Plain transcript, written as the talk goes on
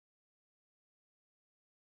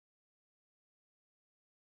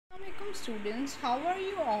Welcome students, how are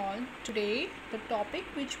you all? Today the topic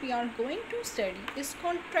which we are going to study is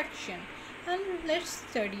contraction, and let's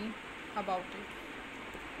study about it.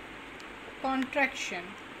 Contraction.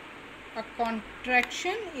 A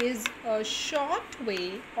contraction is a short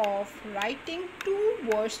way of writing two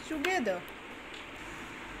words together.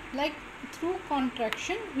 Like through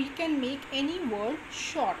contraction we can make any word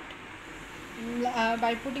short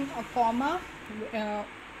by putting a comma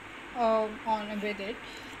on with it.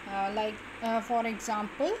 For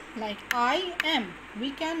example, like I am,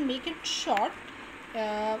 we can make it short,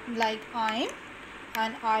 like I'm,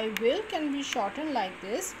 and I will can be shortened like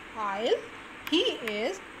this: I'll, he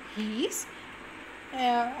is, he's,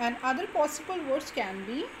 and other possible words can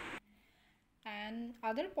be, and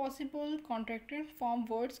other possible contracted form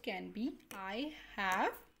words can be I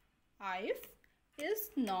have, I've, is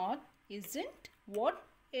not, isn't, what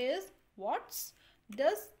is, what's,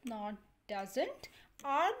 does not, doesn't,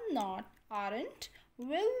 are not, aren't,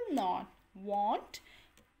 will not, won't,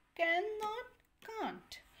 cannot,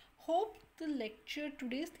 can't. Hope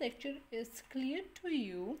today's lecture is clear to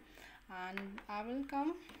you, and I will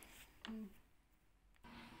come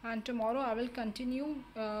and tomorrow I will continue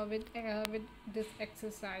with this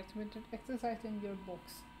exercise, with the exercise in your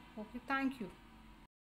books. Okay, thank you.